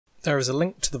There is a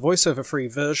link to the voiceover-free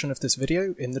version of this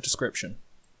video in the description.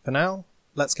 For now,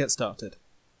 let's get started.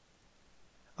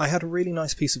 I had a really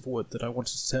nice piece of wood that I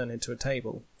wanted to turn into a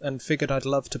table, and figured I'd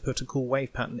love to put a cool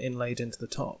wave pattern inlaid into the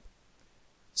top.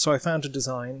 So I found a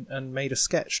design and made a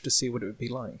sketch to see what it would be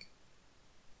like.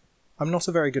 I'm not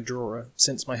a very good drawer,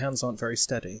 since my hands aren't very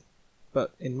steady,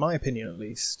 but in my opinion at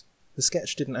least, the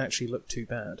sketch didn't actually look too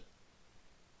bad.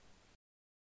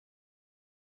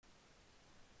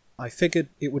 I figured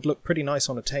it would look pretty nice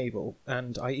on a table,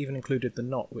 and I even included the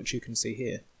knot, which you can see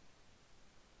here.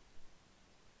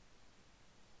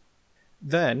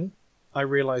 Then, I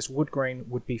realised wood grain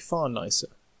would be far nicer,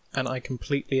 and I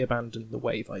completely abandoned the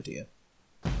wave idea.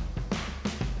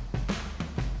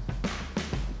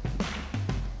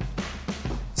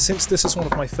 Since this is one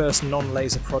of my first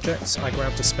non-laser projects, I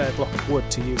grabbed a spare block of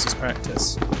wood to use as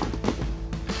practice.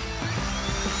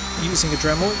 Using a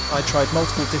Dremel, I tried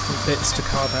multiple different bits to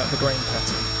carve out the grain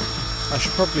pattern. I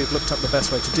should probably have looked up the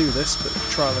best way to do this, but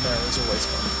trial and error is always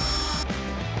fun.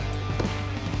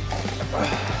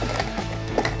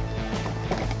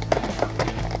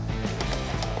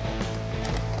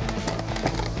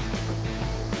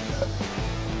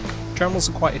 Dremels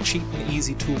are quite a cheap and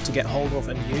easy tool to get hold of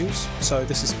and use, so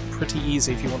this is pretty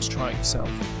easy if you want to try it yourself.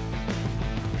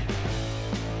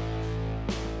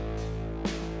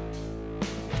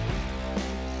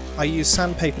 I used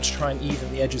sandpaper to try and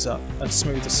even the edges up and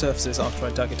smooth the surfaces after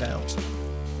I dug it out.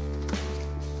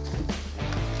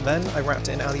 Then I wrapped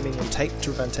it in aluminium tape to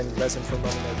prevent any resin from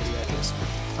running over the edges.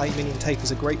 Aluminium tape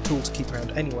is a great tool to keep around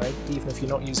anyway, even if you're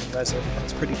not using resin, and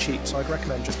it's pretty cheap, so I'd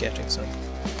recommend just getting some.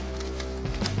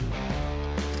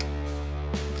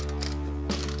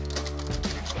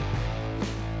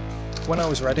 When I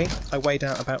was ready, I weighed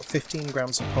out about 15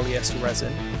 grams of polyester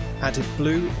resin, added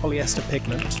blue polyester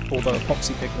pigment, although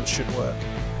epoxy pigment should work,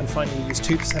 and finally used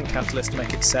 2% catalyst to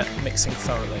make it set, mixing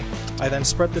thoroughly. I then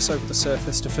spread this over the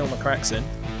surface to fill my cracks in,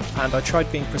 and I tried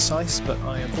being precise, but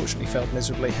I unfortunately failed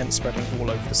miserably, hence spreading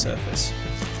all over the surface.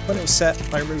 When it was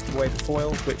set, I removed away the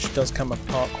foil, which does come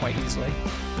apart quite easily,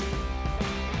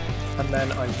 and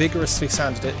then I vigorously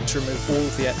sanded it to remove all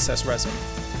of the excess resin.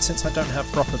 Since I don't have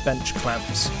proper bench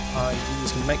clamps, I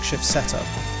used a makeshift setup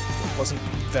that wasn't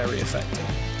very effective.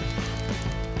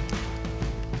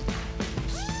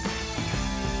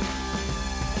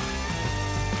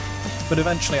 But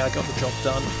eventually I got the job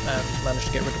done and managed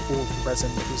to get rid of all of the resin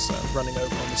that was running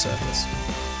over on the surface.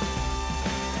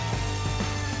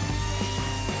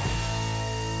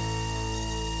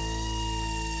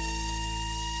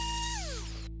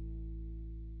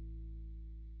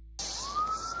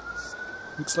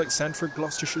 Looks like Sandford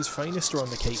Gloucestershire's finest are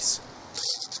on the case.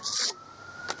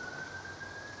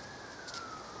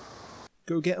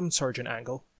 Go get 'em, Sergeant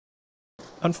Angle.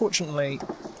 Unfortunately,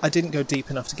 I didn't go deep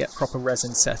enough to get proper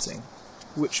resin setting,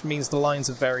 which means the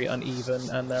lines are very uneven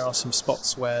and there are some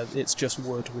spots where it's just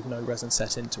wood with no resin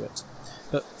set into it.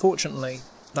 But fortunately,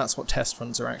 that's what test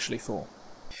runs are actually for.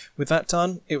 With that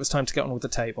done, it was time to get on with the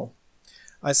table.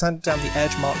 I sanded down the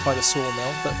edge marked by the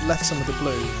sawmill, but left some of the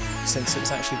blue, since it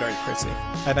was actually very pretty.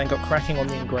 I then got cracking on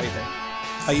the engraving.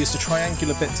 I used a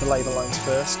triangular bit to lay the lines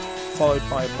first, followed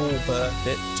by a ball burr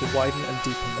bit to widen and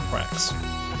deepen the cracks.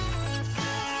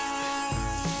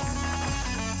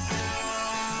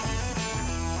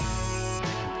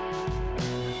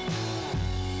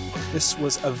 This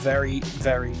was a very,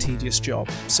 very tedious job,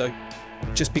 so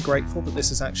just be grateful that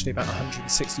this is actually about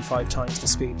 165 times the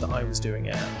speed that I was doing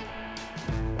it at.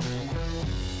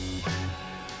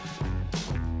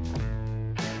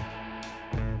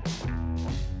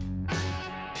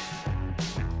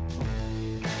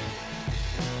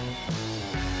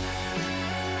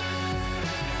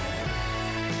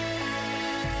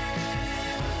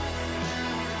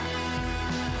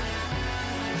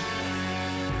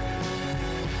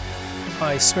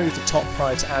 I smoothed the top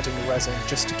prior to adding the resin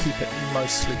just to keep it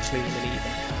mostly clean and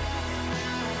even.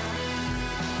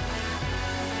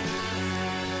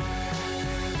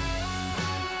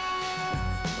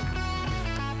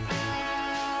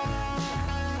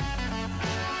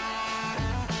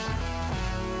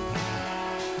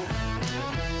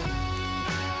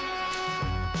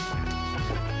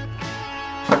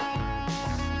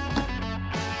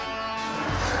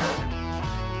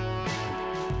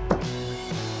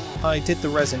 I did the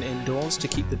resin indoors to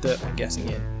keep the dirt from getting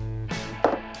in.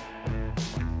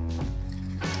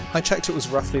 I checked it was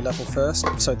roughly level first,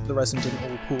 so that the resin didn't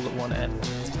all pool at one end,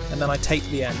 and then I taped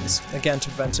the ends, again to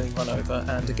prevent any run over,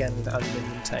 and again with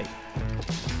aluminium tape.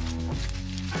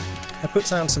 I put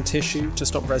down some tissue to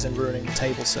stop resin ruining the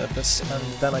table surface, and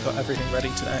then I got everything ready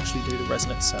to actually do the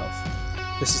resin itself.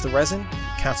 This is the resin,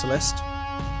 catalyst,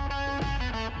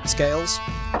 scales,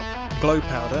 glow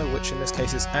powder, which in this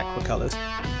case is aqua coloured,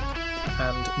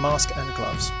 and mask and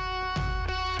gloves.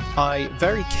 I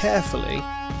very carefully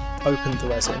opened the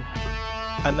resin,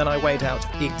 and then I weighed out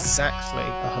exactly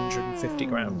 150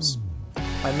 grams.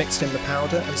 I mixed in the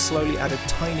powder and slowly added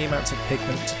tiny amounts of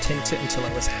pigment to tint it until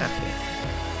I was happy.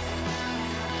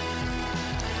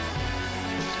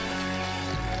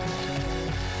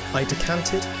 I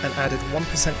decanted and added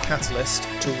 1% catalyst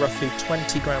to roughly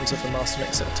 20 grams of the master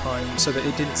mix at a time so that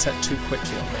it didn't set too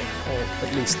quickly on me, or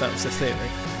at least that was the theory.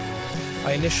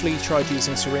 I initially tried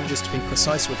using syringes to be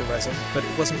precise with the resin, but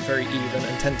it wasn't very even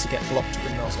and tended to get blocked at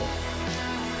the nozzle.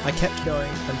 I kept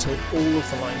going until all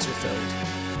of the lines were filled.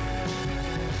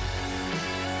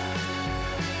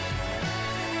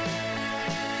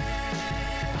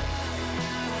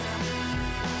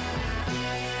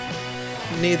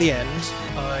 Near the end,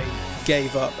 I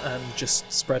gave up and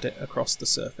just spread it across the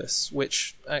surface,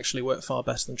 which actually worked far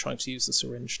better than trying to use the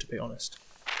syringe, to be honest.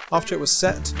 After it was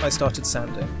set, I started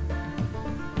sanding.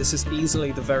 This is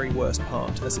easily the very worst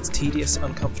part, as it's tedious,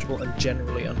 uncomfortable and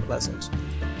generally unpleasant.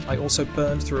 I also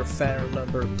burned through a fair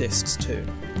number of discs too.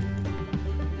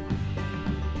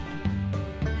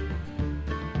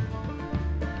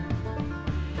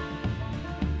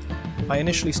 I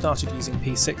initially started using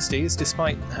P60s,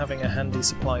 despite having a handy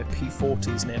supply of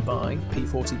P40s nearby,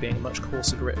 P40 being a much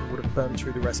coarser grit and would have burned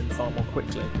through the resin far more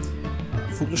quickly.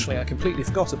 Foolishly, I completely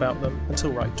forgot about them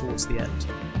until right towards the end.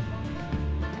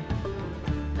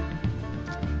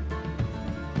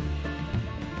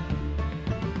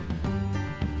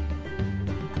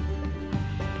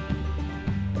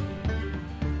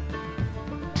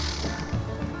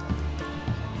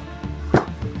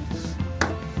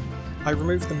 I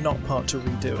removed the knot part to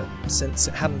redo it, since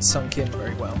it hadn't sunk in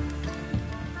very well.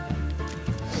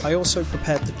 I also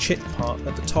prepared the chip part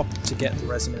at the top to get the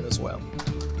resin in as well.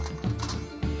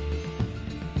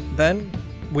 Then,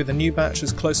 with a new batch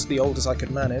as close to the old as I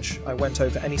could manage, I went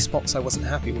over any spots I wasn't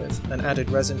happy with, and added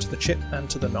resin to the chip and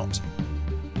to the knot.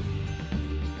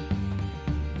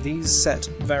 These set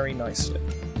very nicely.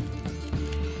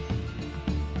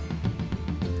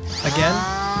 Again,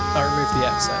 I removed the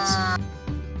excess.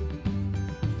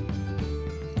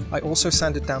 I also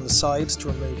sanded down the sides to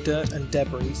remove dirt and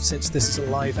debris, since this is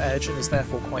a live edge and is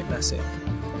therefore quite messy.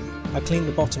 I cleaned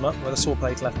the bottom up where the saw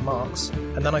blade left marks,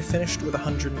 and then I finished with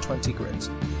 120 grit.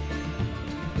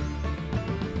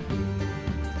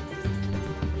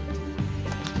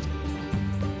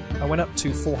 I went up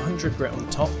to 400 grit on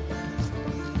the top,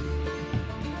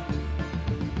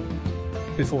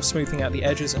 before smoothing out the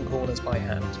edges and corners by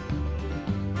hand.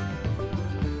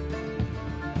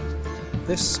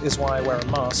 This is why I wear a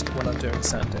mask when I'm doing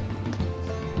sanding.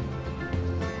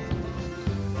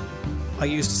 I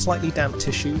used slightly damp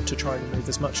tissue to try and remove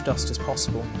as much dust as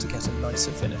possible to get a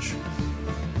nicer finish.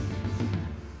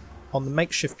 On the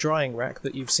makeshift drying rack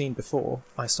that you've seen before,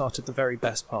 I started the very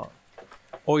best part,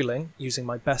 oiling using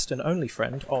my best and only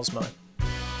friend, Osmo.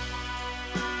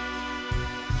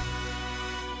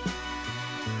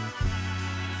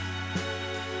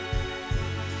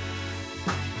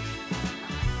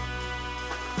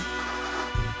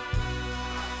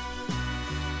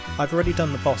 I've already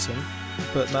done the bottom,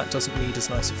 but that doesn't need as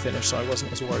nice a finish, so I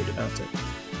wasn't as worried about it.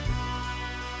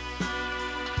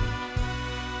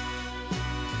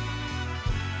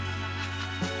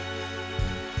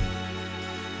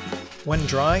 When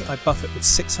dry, I buff it with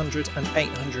 600 and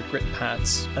 800 grit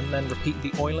pads, and then repeat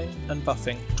the oiling and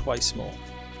buffing twice more.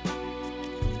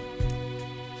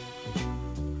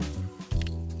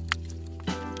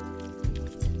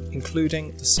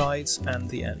 Including the sides and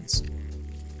the ends.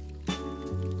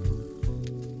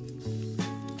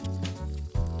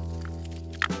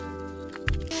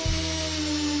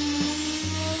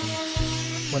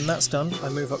 When that's done, I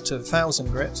move up to 1000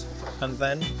 grit, and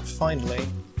then, finally,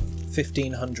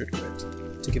 1500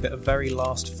 grit, to give it a very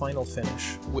last final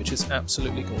finish, which is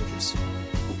absolutely gorgeous.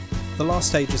 The last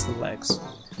stage is the legs.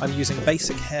 I'm using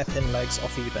basic hairpin legs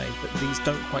off eBay, but these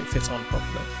don't quite fit on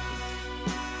properly.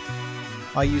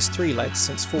 I use 3 legs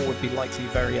since 4 would be likely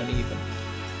very uneven.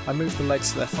 I moved the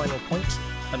legs to their final point,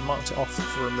 and marked it off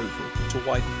for removal, to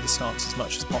widen the stance as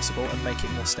much as possible and make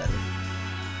it more steady.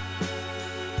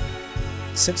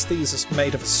 Since these are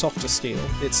made of a softer steel,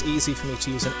 it's easy for me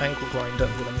to use an angle grinder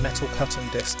with a metal cutting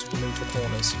disc to remove the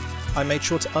corners. I made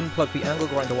sure to unplug the angle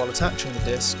grinder while attaching the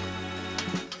disc,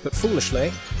 but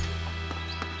foolishly,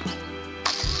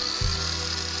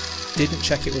 didn't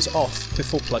check it was off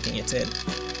before plugging it in.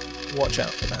 Watch out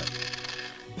for that.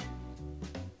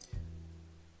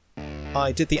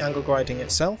 I did the angle grinding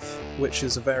itself, which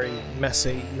is a very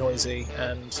messy, noisy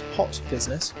and hot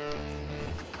business.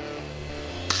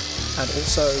 and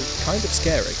also kind of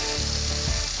scary.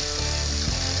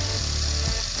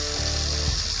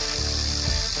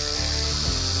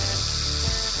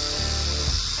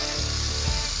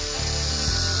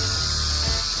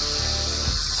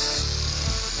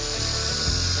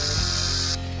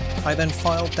 I then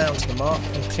filed down to the mark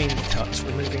and cleaned the cut,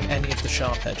 removing any of the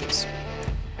sharp edges.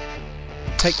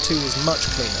 Take 2 was much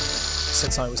cleaner,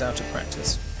 since I was out of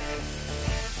practice.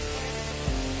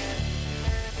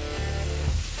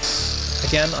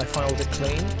 Again, I filed it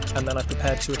clean, and then I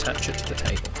prepared to attach it to the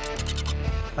table.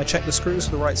 I checked the screws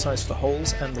were the right size for the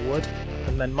holes and the wood,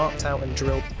 and then marked out and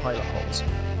drilled the pilot holes.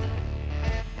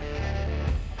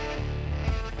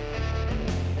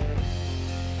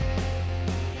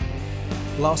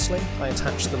 Lastly, I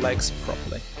attached the legs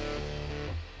properly.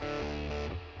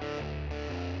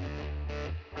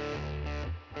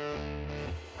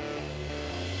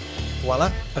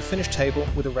 Voila, a finished table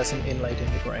with a resin inlaid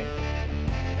in the grain.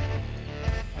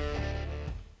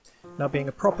 Now, being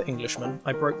a proper Englishman,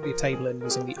 I broke the table in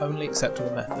using the only acceptable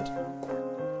method.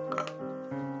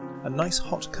 A nice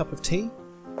hot cup of tea,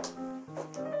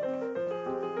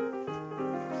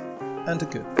 and a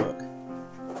good book.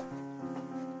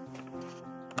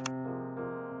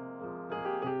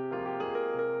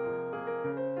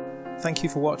 Thank you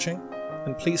for watching,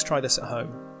 and please try this at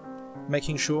home,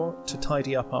 making sure to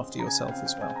tidy up after yourself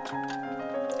as well.